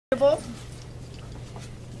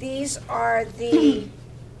These are the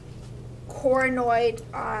coronoid,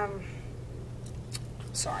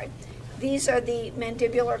 these are the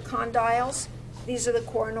mandibular condyles. These are the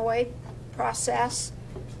coronoid process.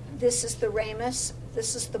 This is the ramus.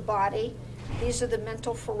 This is the body. These are the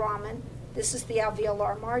mental foramen. This is the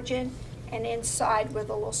alveolar margin. And inside where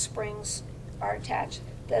the little springs are attached,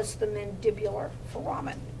 that's the mandibular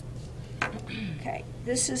foramen. Okay,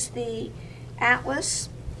 this is the atlas.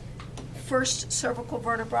 First cervical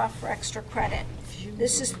vertebra for extra credit.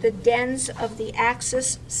 This is the dens of the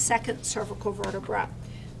axis, second cervical vertebra.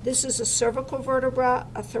 This is a cervical vertebra,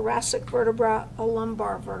 a thoracic vertebra, a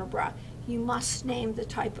lumbar vertebra. You must name the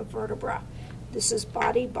type of vertebra. This is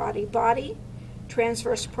body, body, body,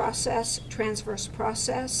 transverse process, transverse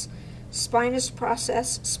process, spinous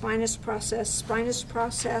process, spinous process, spinous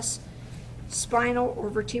process, spinal or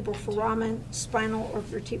vertebral foramen, spinal or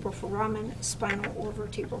vertebral foramen, spinal or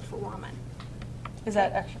vertebral foramen. Is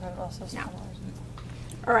that extra also No. spinal?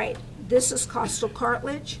 All right, this is costal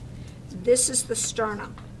cartilage. This is the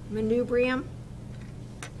sternum, manubrium,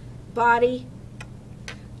 body,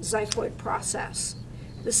 xiphoid process.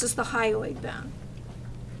 This is the hyoid bone.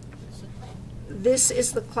 This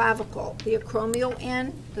is the clavicle, the acromial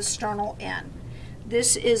end, the sternal end.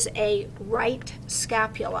 This is a right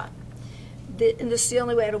scapula. And this is the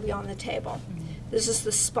only way it'll be on the table. This is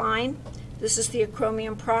the spine. This is the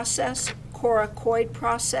acromion process, coracoid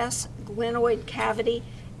process, glenoid cavity,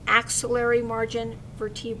 axillary margin,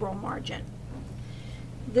 vertebral margin.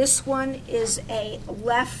 This one is a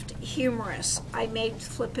left humerus. I may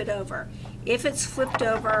flip it over. If it's flipped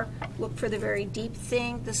over, look for the very deep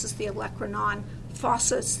thing. This is the olecranon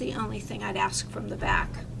fossa. It's the only thing I'd ask from the back.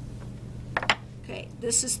 Okay,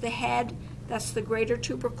 this is the head. That's the greater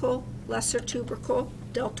tubercle, lesser tubercle,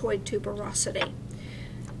 deltoid tuberosity.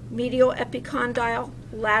 Medial epicondyle,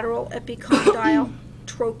 lateral epicondyle,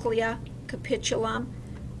 trochlea, capitulum,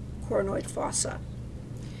 coronoid fossa.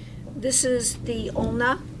 This is the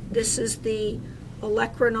ulna. This is the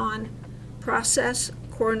olecranon process,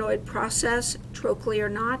 coronoid process,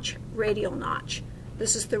 trochlear notch, radial notch.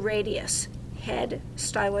 This is the radius, head,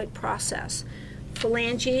 styloid process.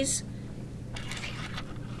 Phalanges,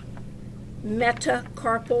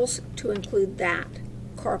 metacarpals to include that,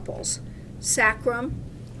 carpals. Sacrum,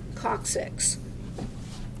 coccyx.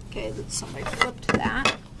 Okay, somebody flipped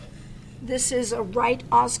that. This is a right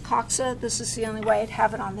os coxa. This is the only way I'd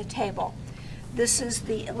have it on the table. This is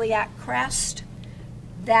the iliac crest.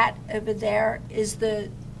 That over there is the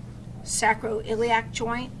sacroiliac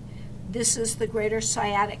joint. This is the greater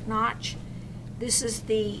sciatic notch. This is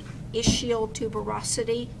the ischial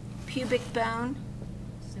tuberosity, pubic bone,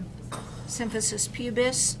 symphysis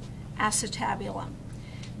pubis, acetabulum.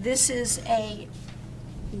 This is a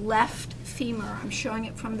left femur. I'm showing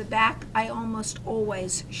it from the back. I almost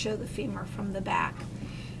always show the femur from the back.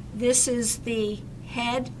 This is the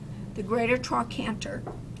head, the greater trochanter,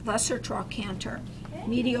 lesser trochanter,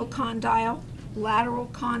 medial condyle, lateral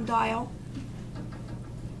condyle,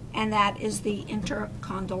 and that is the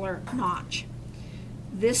intercondylar notch.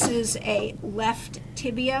 This is a left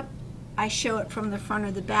tibia. I show it from the front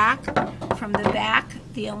or the back. From the back,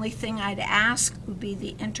 the only thing I'd ask would be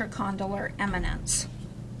the intercondylar eminence.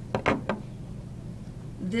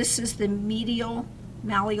 This is the medial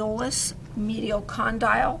malleolus, medial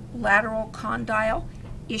condyle, lateral condyle,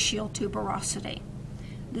 ischial tuberosity.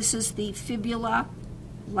 This is the fibula,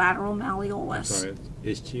 lateral malleolus. Sorry,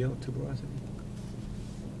 ischial tuberosity?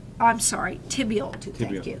 I'm sorry, tibial,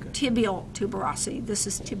 thank you. Okay. Tibial tuberosity. This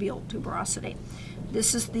is tibial tuberosity.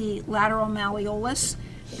 This is the lateral malleolus.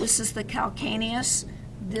 This is the calcaneus.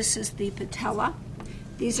 This is the patella.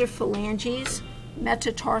 These are phalanges,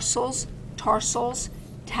 metatarsals, tarsals,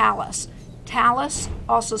 talus. Talus,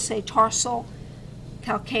 also say tarsal.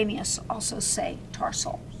 Calcaneus, also say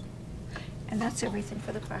tarsal. And that's everything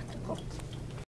for the practical.